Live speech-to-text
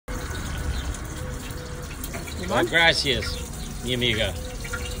Well, gracias, mi amiga.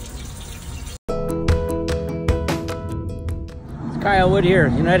 It's Kyle Wood here,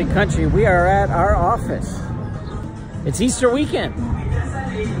 United Country. We are at our office. It's Easter weekend.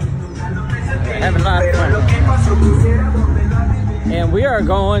 Having a lot of fun. And we are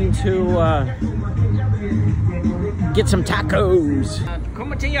going to get some tacos.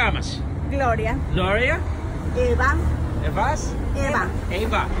 ¿Cómo te llamas? Gloria. Gloria? Eva. Evas? Eva.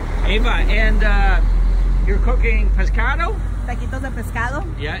 Eva. Eva. And you're cooking pescado? Taquitos de pescado.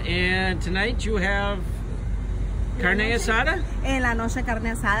 Yeah, and tonight you have carne asada? En la noche carne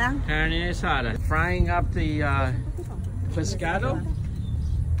asada. Carne asada. Frying up the pescado.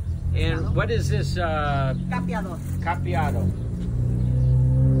 And what is this? Capeador. Capeado.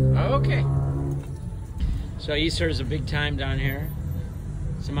 Okay. So Easter is a big time down here.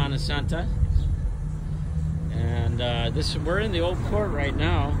 Semana Santa. And we're in the old port right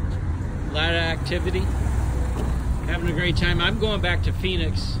now. A lot of activity. Having a great time. I'm going back to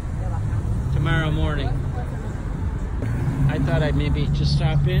Phoenix tomorrow morning. I thought I'd maybe just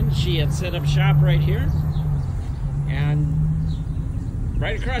stop in. She had set up shop right here. And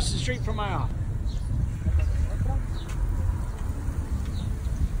right across the street from my office.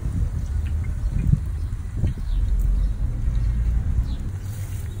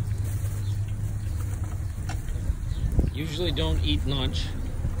 Usually don't eat lunch,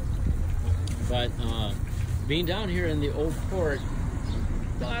 but being down here in the old port,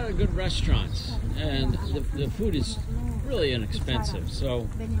 a lot of good restaurants, and the food is really inexpensive. So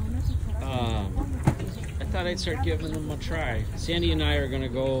I thought I'd start giving them a try. Sandy and I are going to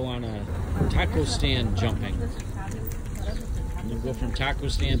go on a taco stand jumping. We'll go from taco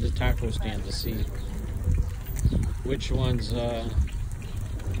stand to taco stand to see which ones have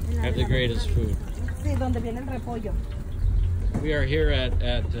the greatest food. Sí, donde viene el repollo. We are here at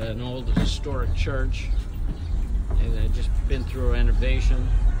an old historic church, and I've just been through a renovation,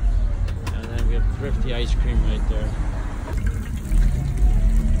 and then we have thrifty ice cream right there.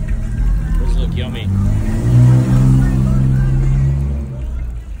 Those look yummy.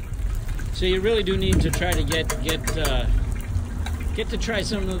 So you really do need to try to get to try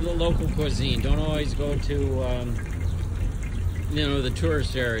some of the local cuisine. Don't always go to the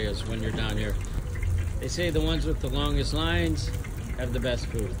tourist areas when you're down here. They say the ones with the longest lines have the best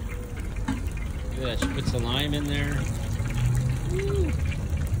food. Look at that, she puts the lime in there. Woo.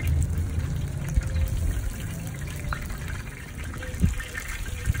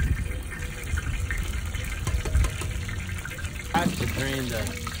 To drain the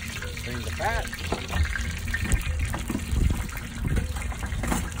fat.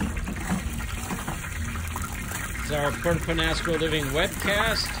 It's our Puerto Penasco Living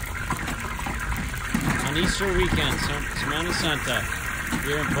Webcast. On Easter weekend, Semana Santa,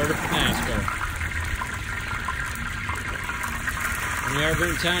 here in Puerto Penasco. When you're ever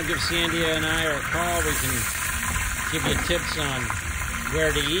in town, give Sandy and I a call. We can give you tips on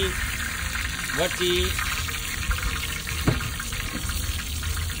where to eat, what to eat.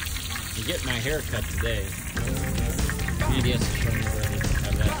 I'm getting my hair cut today. Sandy has to show me where to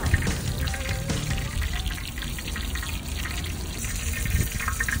have that.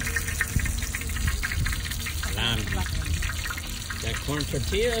 Got corn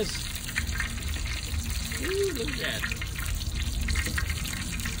tortillas. Ooh, look at that.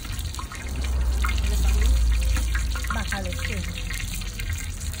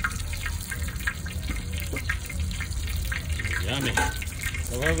 Yummy.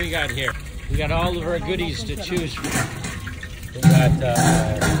 So what do we got here? We got all of our goodies to choose from. We got,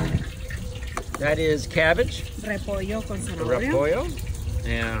 that is cabbage. Repollo con zanahoria. Repollo.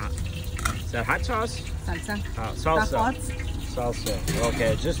 Yeah. Is that hot sauce? Salsa. Salsa. Salsa.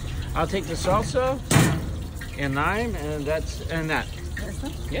 Okay, I'll take the salsa and lime, and that. ¿Esto?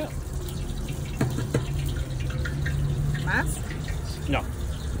 Yeah. ¿Más? No.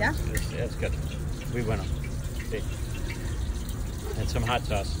 ¿Ya? That's good. We went on. See. And some hot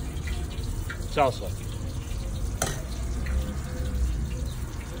sauce. Salsa.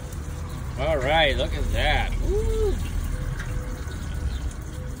 All right, look at that. Woo.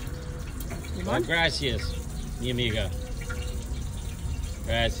 Well, gracias, mi amiga.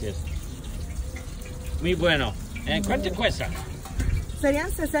 Gracias. Muy bueno. ¿En cuánto cuesta?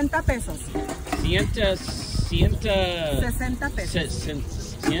 Serían 60 pesos. 160 pesos.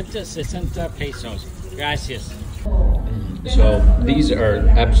 160 pesos. Gracias. So these are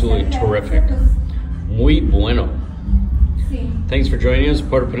absolutely terrific. Muy bueno. Thanks for joining us,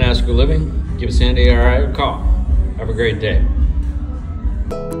 Puerto Penasco Living. Give Sandy or I a call. Have a great day.